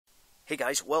Hey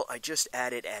guys, well, I just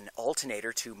added an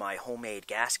alternator to my homemade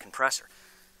gas compressor.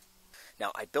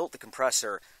 Now, I built the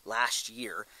compressor last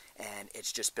year, and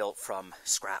it's just built from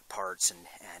scrap parts, and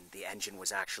the engine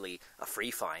was actually a free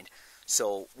find.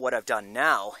 So what I've done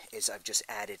now is I've just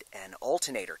added an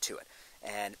alternator to it.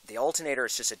 And the alternator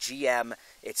is just a GM.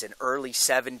 It's an early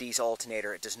 70s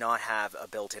alternator. It does not have a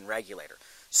built-in regulator.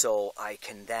 So I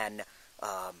can then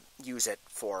use it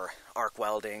for arc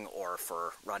welding or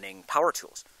for running power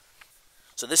tools.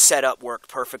 So this setup worked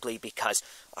perfectly because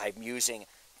I'm using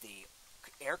the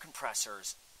air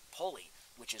compressor's pulley,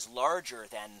 which is larger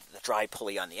than the drive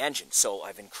pulley on the engine. So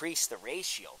I've increased the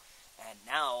ratio, and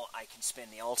now I can spin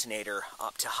the alternator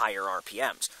up to higher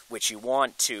RPMs, which you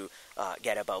want to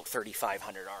get about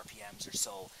 3,500 RPMs or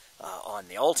so on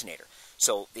the alternator.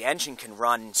 So the engine can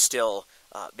run still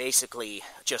basically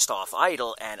just off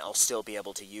idle, and I'll still be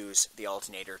able to use the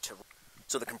alternator to.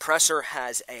 So the compressor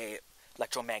has a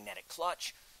electromagnetic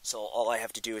clutch, so all I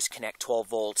have to do is connect 12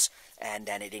 volts and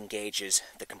then it engages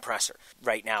the compressor.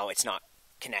 Right now it's not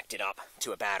connected up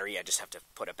to a battery. I just have to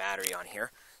put a battery on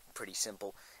here, pretty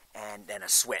simple, and then a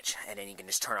switch, and then you can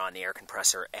just turn on the air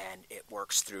compressor and it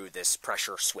works through this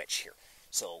pressure switch here.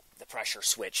 So the pressure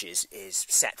switch is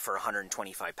set for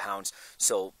 125 pounds,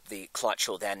 so the clutch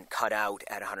will then cut out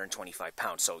at 125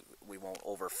 pounds, so we won't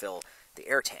overfill the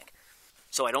air tank.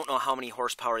 So I don't know how many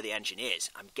horsepower the engine is.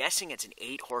 I'm guessing it's an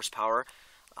 8 horsepower,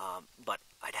 but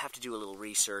I'd have to do a little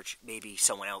research. Maybe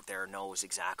someone out there knows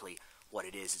exactly what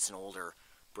it is. It's an older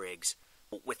Briggs.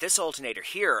 With this alternator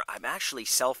here, I'm actually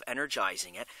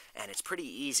self-energizing it, and it's pretty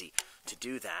easy to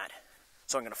do that.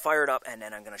 So I'm going to fire it up, and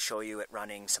then I'm going to show you it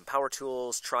running some power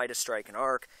tools, try to strike an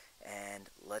arc, and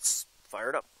let's fire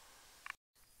it up.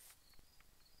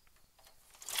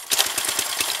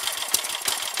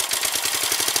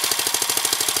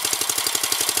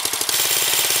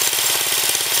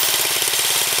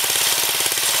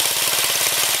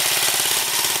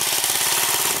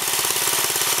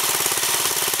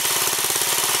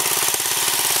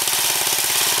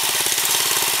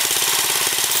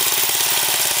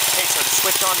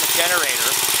 Switch on the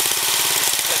generator,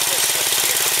 just click this switch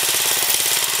here,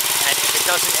 and if it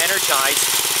doesn't energize,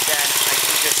 then I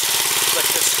can just click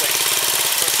this switch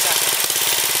for a second.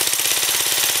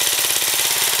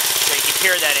 So you can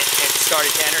hear that it started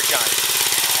to energize.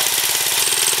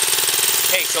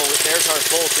 Okay, so there's our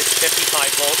voltage, 55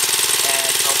 volts, and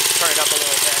I'll just turn it up a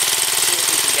little bit, see what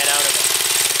we can get out of it.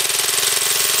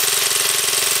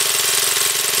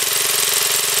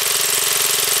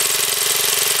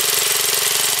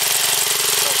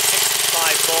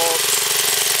 Volts.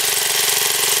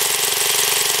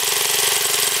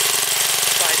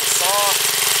 Try this off.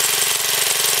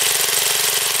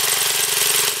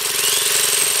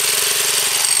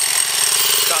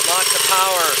 Got lots of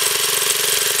power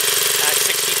at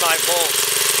 65 volts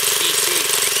DC.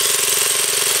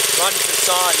 Runs the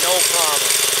saw no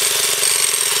problem.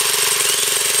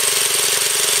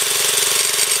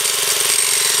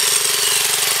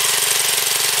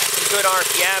 Some good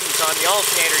RPMs on the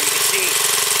alternator, you can see.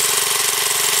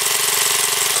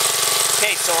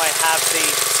 Okay, so I have the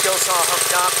skill saw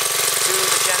hooked up to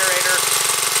the generator,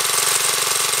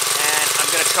 and I'm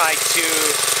going to try to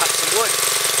cut some wood.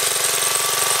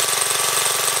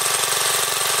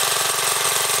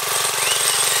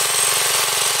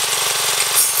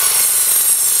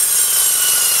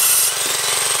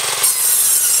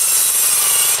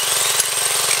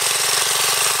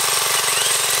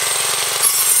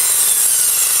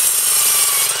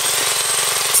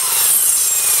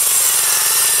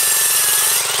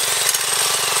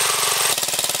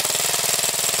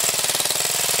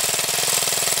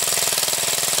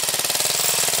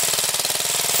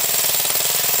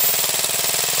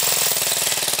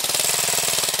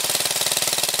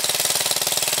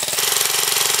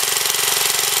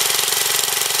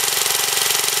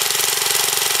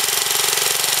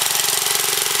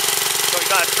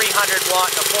 Got a 300 watt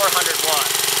and a 400 watt.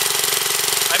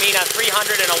 I mean a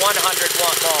 300 and a 100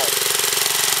 watt bulb.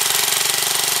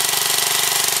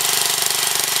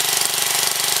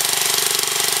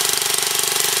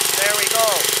 There we go.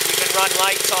 You can run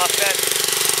lights off it.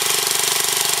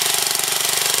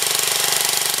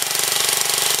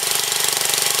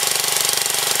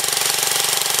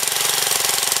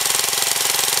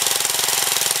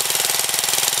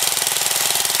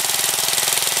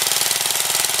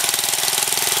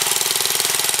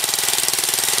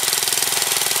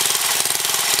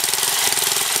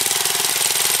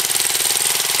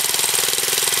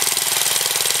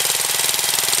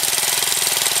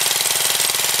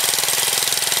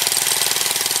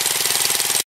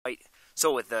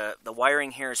 The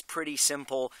wiring here is pretty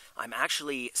simple. I'm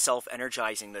actually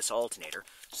self-energizing this alternator,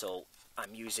 so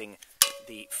I'm using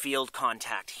the field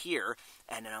contact here,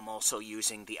 and then I'm also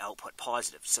using the output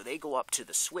positive. So they go up to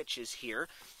the switches here.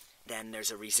 Then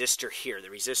there's a resistor here. The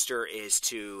resistor is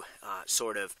to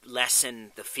sort of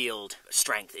lessen the field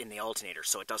strength in the alternator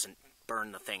so it doesn't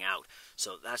burn the thing out.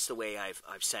 So that's the way I've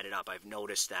set it up. I've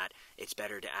noticed that it's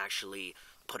better to actually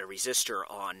put a resistor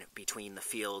on between the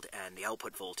field and the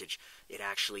output voltage. It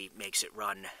actually makes it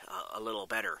run a little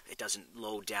better. It doesn't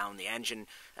load down the engine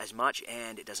as much,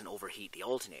 and it doesn't overheat the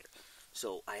alternator.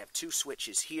 So I have two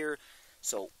switches here.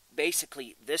 So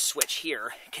basically this switch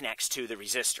here connects to the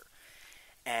resistor.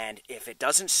 And if it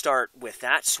doesn't start with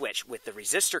that switch with the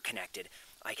resistor connected,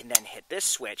 I can then hit this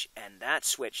switch, and that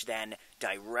switch then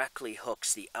directly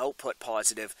hooks the output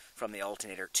positive from the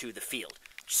alternator to the field.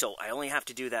 So I only have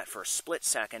to do that for a split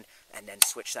second and then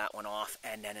switch that one off,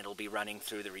 and then it'll be running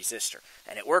through the resistor.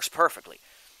 And it works perfectly.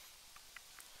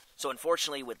 So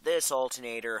unfortunately with this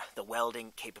alternator, the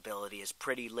welding capability is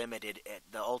pretty limited.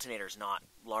 The alternator is not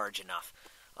large enough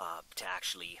to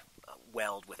actually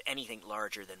weld with anything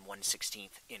larger than 1/16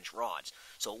 inch rods.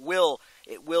 So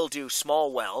it will do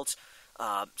small welds.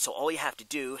 So all you have to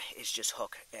do is just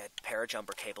hook a pair of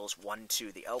jumper cables, one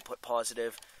to the output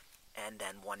positive and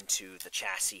then one to the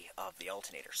chassis of the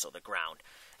alternator, so the ground.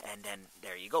 And then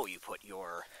there you go. You put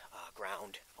your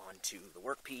ground onto the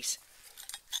workpiece,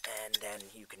 and then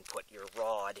you can put your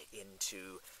rod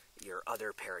into your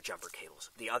other pair of jumper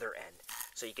cables, the other end.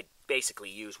 So you could basically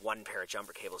use one pair of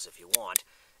jumper cables if you want,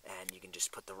 and you can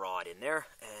just put the rod in there,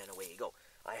 and away you go.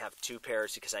 I have two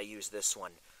pairs because I use this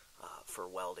one for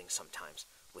welding sometimes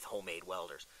with homemade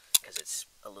welders, because it's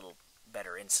a little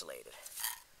better insulated.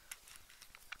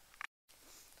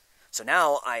 So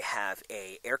now I have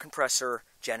a air compressor,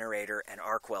 generator, and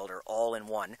arc welder all in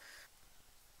one.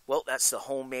 Well, that's the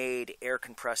homemade air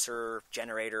compressor,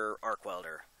 generator, arc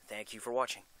welder. Thank you for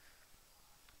watching.